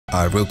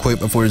Alright, real quick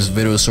before this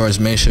video starts,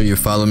 make sure you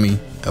follow me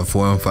at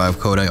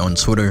 415 Kodak on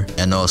Twitter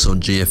and also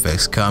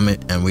GFX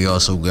COMET, and we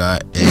also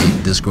got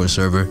a Discord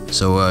server.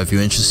 So if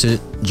you're interested,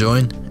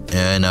 join,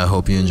 and I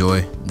hope you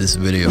enjoy this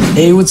video.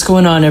 Hey, what's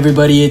going on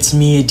everybody? It's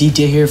me,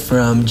 Aditya here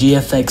from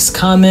GFX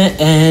COMET,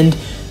 and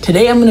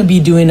today I'm going to be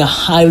doing a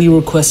highly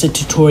requested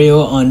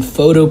tutorial on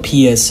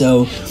Photopea.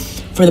 So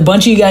for the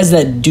bunch of you guys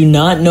that do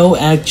not know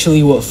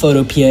actually what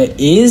Photopea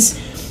is,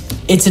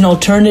 it's an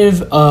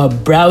alternative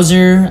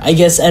browser, I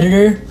guess,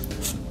 editor.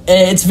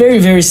 It's very,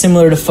 very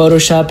similar to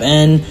Photoshop,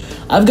 and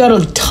I've got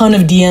a ton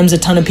of DMs, a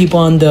ton of people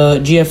on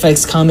the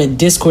GFX COMET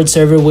Discord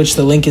server, which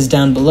the link is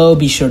down below.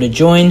 Be sure to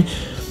join,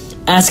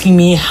 asking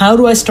me, how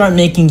do I start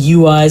making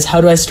UIs? How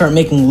do I start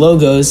making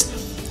logos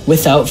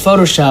without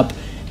Photoshop?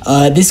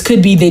 This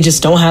could be they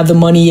just don't have the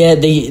money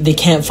yet. They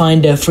can't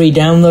find a free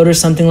download or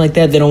something like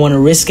that. They don't want to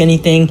risk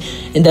anything,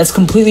 and that's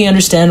completely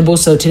understandable.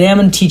 So today I'm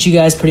going to teach you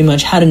guys pretty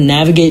much how to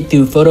navigate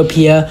through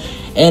Photopea,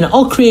 and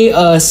I'll create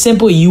a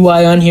simple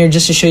UI on here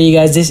just to show you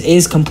guys this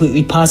is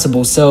completely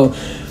possible. So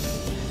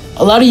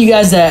a lot of you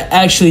guys that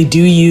actually do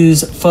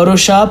use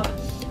Photoshop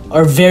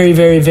are very,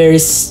 very, very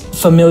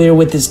familiar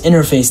with this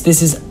interface.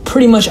 This is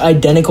pretty much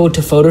identical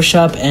to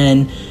Photoshop,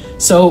 and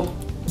so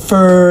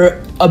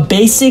for a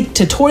basic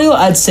tutorial,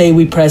 I'd say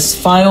we press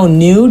File,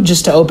 New,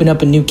 just to open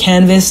up a new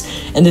canvas.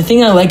 And the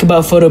thing I like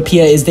about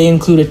Photopea is they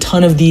include a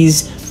ton of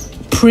these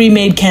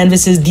pre-made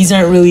canvases. These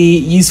aren't really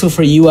useful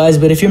for UIs,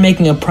 but if you're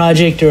making a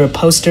project or a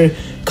poster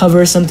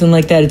cover or something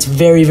like that, it's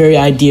very, very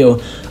ideal.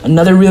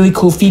 Another really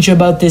cool feature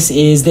about this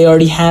is they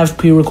already have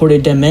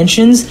pre-recorded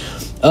dimensions.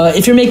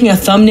 If you're making a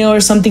thumbnail or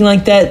something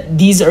like that,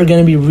 these are going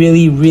to be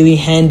really, really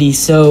handy.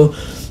 So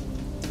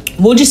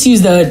we'll just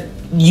use the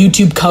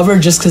YouTube cover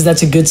just because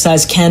that's a good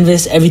size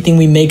canvas. Everything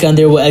we make on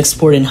there will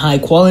export in high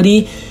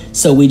quality.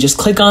 So we just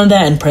click on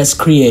that and press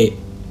create.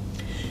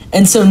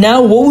 And so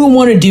now what we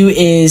want to do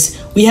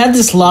is we have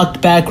this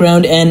locked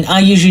background, and I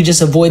usually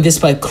just avoid this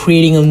by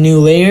creating a new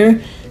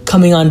layer,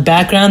 coming on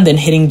background, then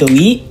hitting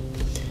delete.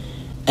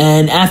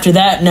 And after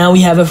that, now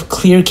we have a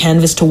clear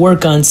canvas to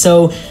work on.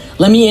 So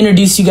let me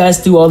introduce you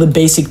guys through all the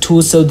basic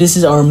tools. So this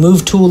is our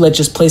move tool. Let's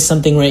just place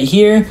something right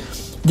here.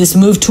 This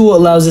move tool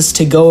allows us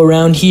to go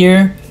around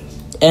here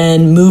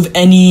and move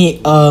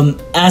any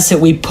asset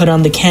we put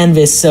on the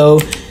canvas. So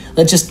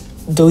let's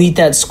just delete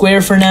that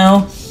square for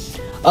now.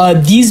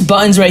 These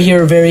buttons right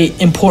here are very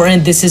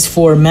important. This is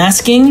for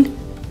masking.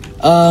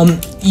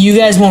 You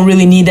guys won't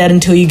really need that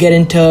until you get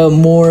into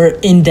more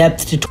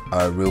in-depth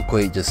tutorials. Real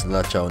quick, just to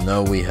let y'all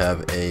know, we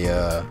have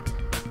a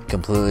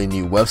completely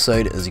new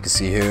website, as you can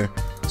see here.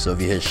 So if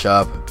you hit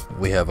shop,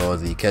 we have all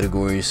the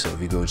categories. So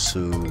if you go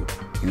to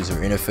user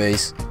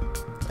interface,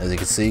 as you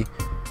can see,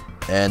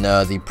 and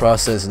the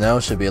process now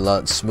should be a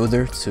lot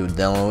smoother to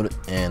download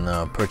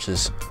and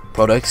purchase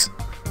products.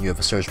 You have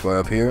a search bar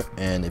up here,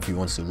 and if you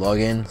want to log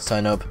in,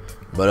 sign up.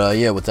 But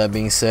yeah, with that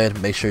being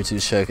said, make sure to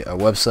check our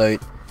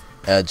website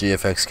at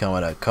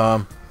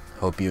gfxcomet.com.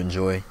 Hope you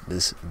enjoy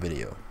this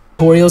video.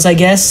 Tutorials, I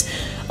guess.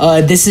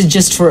 This is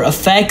just for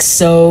effects.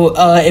 So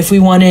if we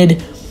wanted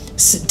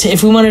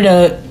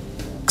to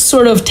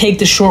sort of take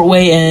the short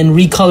way and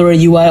recolor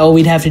a UI, all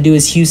we'd have to do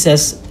is hue /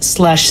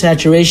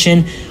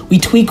 saturation. We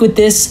tweak with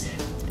this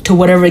to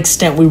whatever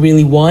extent we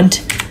really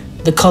want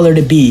the color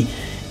to be.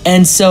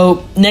 And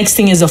so next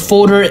thing is a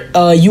folder.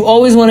 You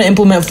always want to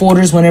implement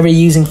folders whenever you're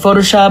using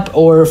Photoshop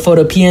or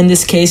Photopea in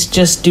this case,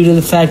 just due to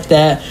the fact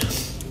that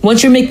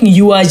once you're making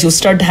UIs, you'll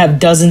start to have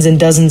dozens and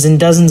dozens and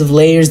dozens of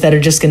layers that are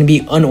just going to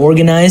be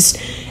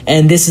unorganized.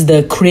 And this is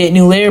the create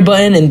new layer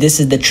button, and this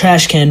is the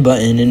trash can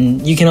button.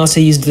 And you can also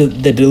use the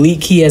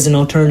delete key as an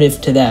alternative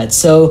to that.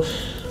 So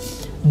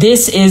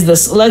this is the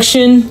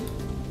selection.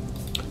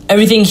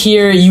 Everything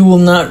here, you will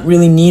not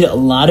really need a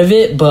lot of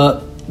it,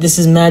 but this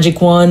is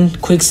magic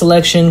wand, quick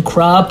selection,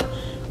 crop.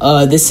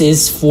 This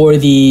is for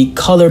the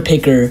color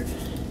picker.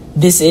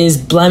 This is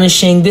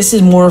blemishing. This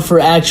is more for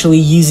actually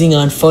using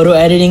on photo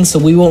editing, so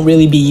we won't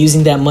really be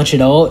using that much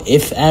at all,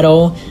 if at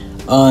all,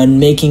 on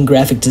making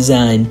graphic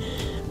design.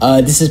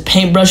 This is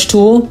paintbrush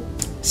tool,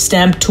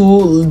 stamp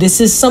tool. This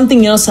is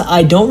something else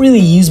I don't really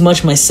use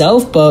much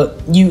myself, but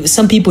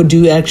some people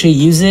do actually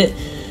use it.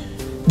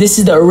 This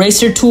is the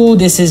eraser tool.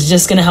 This is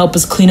just going to help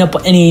us clean up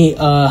any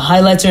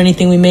highlights or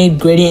anything we made.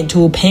 Gradient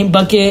tool, paint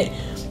bucket,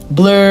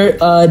 blur.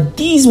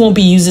 These won't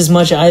be used as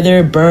much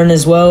either. Burn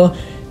as well.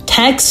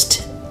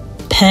 Text,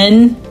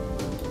 pen,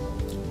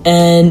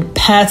 and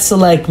path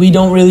select. We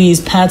don't really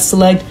use path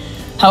select.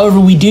 However,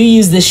 we do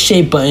use this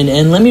shape button.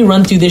 And let me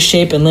run through this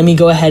shape and let me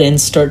go ahead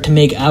and start to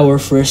make our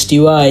first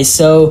UI.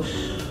 So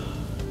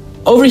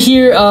over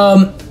here,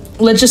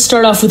 let's just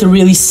start off with a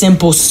really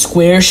simple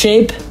square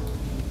shape.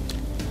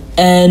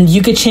 And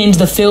you could change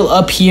the fill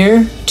up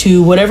here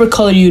to whatever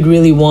color you'd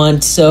really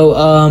want.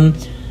 So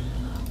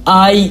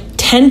I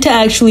tend to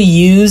actually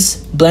use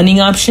blending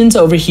options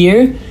over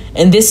here.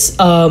 And this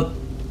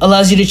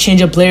allows you to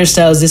change up layer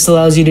styles. This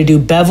allows you to do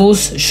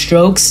bevels,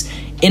 strokes,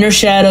 inner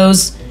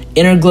shadows,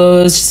 inner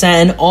glows,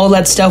 satin, all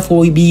that stuff.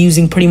 We'll be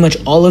using pretty much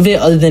all of it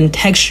other than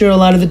texture a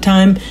lot of the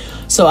time.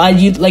 So I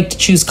like to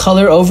choose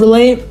color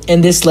overlay,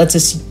 and this lets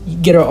us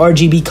get our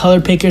RGB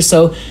color picker.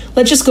 So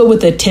let's just go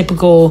with a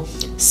typical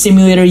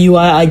simulator UI,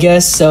 I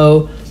guess.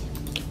 So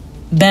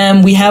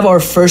bam, we have our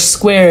first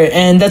square,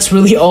 and that's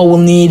really all we'll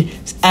need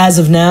as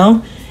of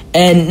now.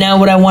 And now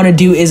what I want to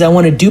do is I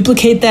want to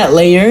duplicate that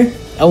layer.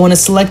 I want to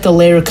select the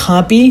layer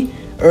copy,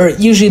 or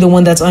usually the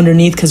one that's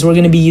underneath, because we're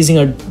going to be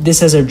using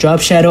this as our drop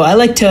shadow. I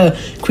like to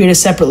create a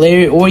separate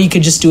layer, or you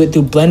could just do it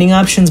through blending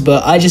options,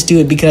 but I just do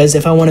it because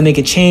if I want to make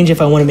a change, if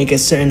I want to make a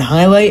certain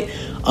highlight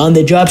on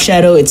the drop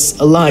shadow, it's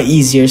a lot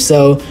easier.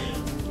 So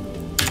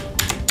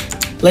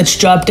let's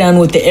drop down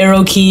with the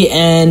arrow key,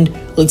 and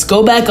let's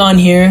go back on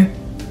here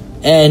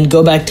and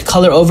go back to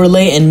color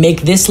overlay and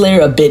make this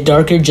layer a bit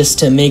darker, just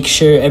to make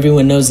sure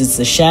everyone knows it's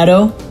the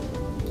shadow.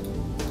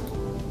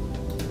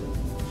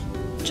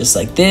 Just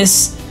like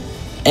this.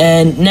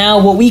 And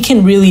now what we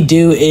can really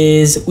do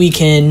is we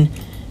can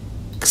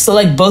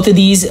select both of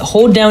these,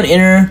 hold down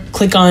enter,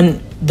 click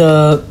on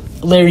the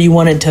layer you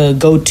want it to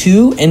go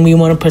to, and we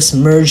want to press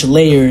merge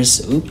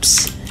layers.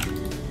 Oops.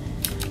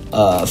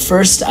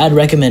 First, I'd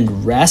recommend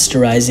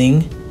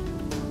rasterizing.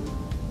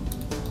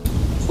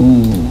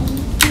 Ooh.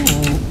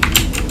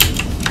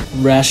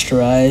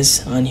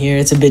 Rasterize on here.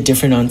 It's a bit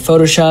different on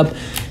Photoshop.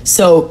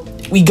 So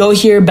we go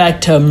here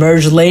back to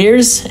merge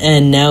layers,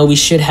 and now we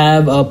should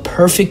have a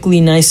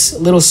perfectly nice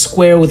little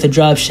square with a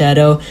drop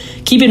shadow.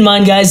 Keep in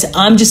mind, guys,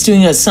 I'm just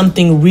doing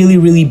something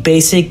really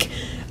basic.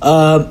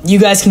 You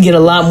guys can get a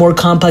lot more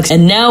complex.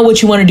 And now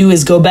what you want to do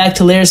is go back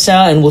to layer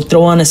style, and we'll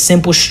throw on a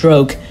simple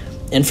stroke.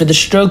 And for the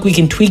stroke, we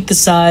can tweak the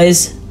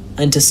size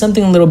into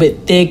something a little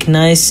bit thick,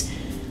 nice.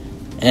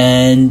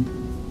 And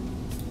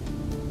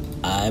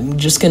I'm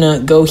just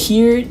gonna go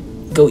here,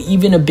 go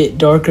even a bit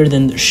darker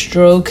than the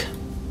stroke.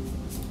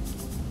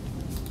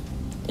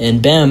 And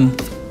bam,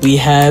 we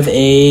have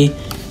a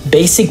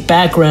basic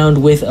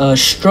background with a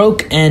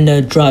stroke and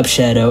a drop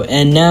shadow.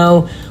 And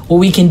now what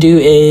we can do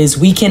is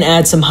we can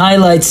add some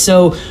highlights.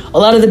 So a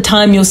lot of the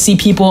time you'll see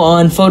people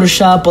on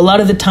Photoshop, a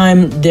lot of the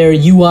time their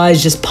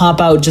UIs just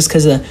pop out just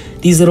because of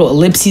these little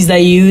ellipses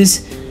they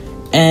use.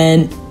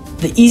 And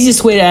the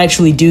easiest way to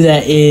actually do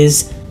that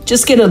is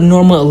just get a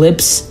normal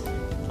ellipse,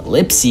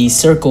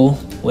 circle,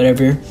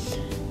 whatever,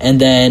 and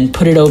then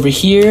put it over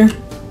here.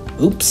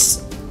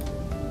 Oops.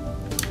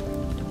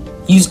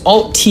 Use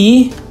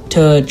Alt-T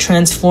to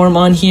transform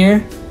on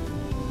here,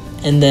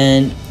 and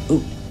then,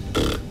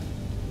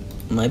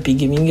 might be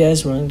giving you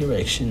guys wrong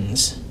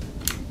directions.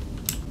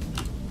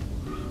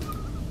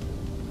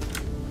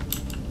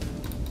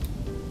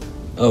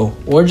 Oh,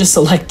 or just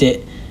select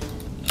it.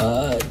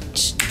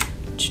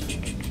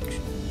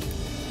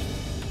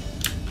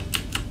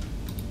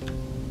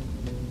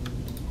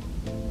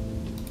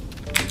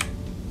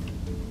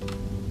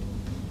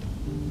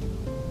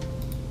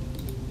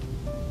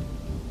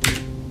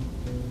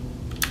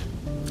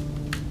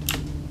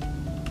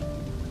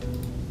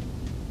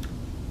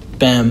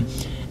 Bam.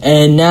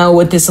 And now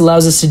what this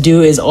allows us to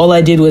do is all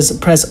I did was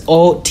press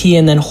Alt-T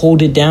and then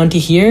hold it down to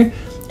here,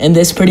 and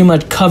this pretty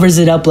much covers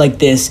it up like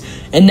this.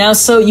 And now,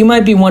 so you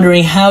might be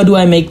wondering, how do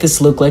I make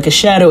this look like a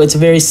shadow? It's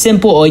very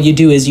simple. All you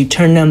do is you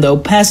turn down the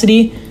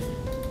opacity,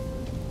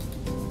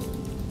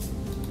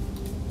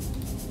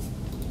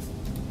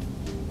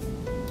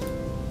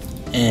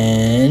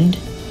 and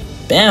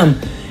bam.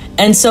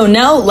 And so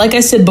now, like I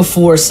said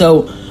before,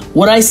 so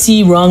what I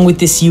see wrong with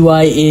this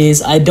UI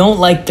is I don't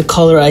like the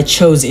color I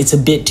chose. It's a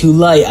bit too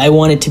light. I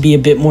want it to be a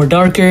bit more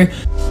darker.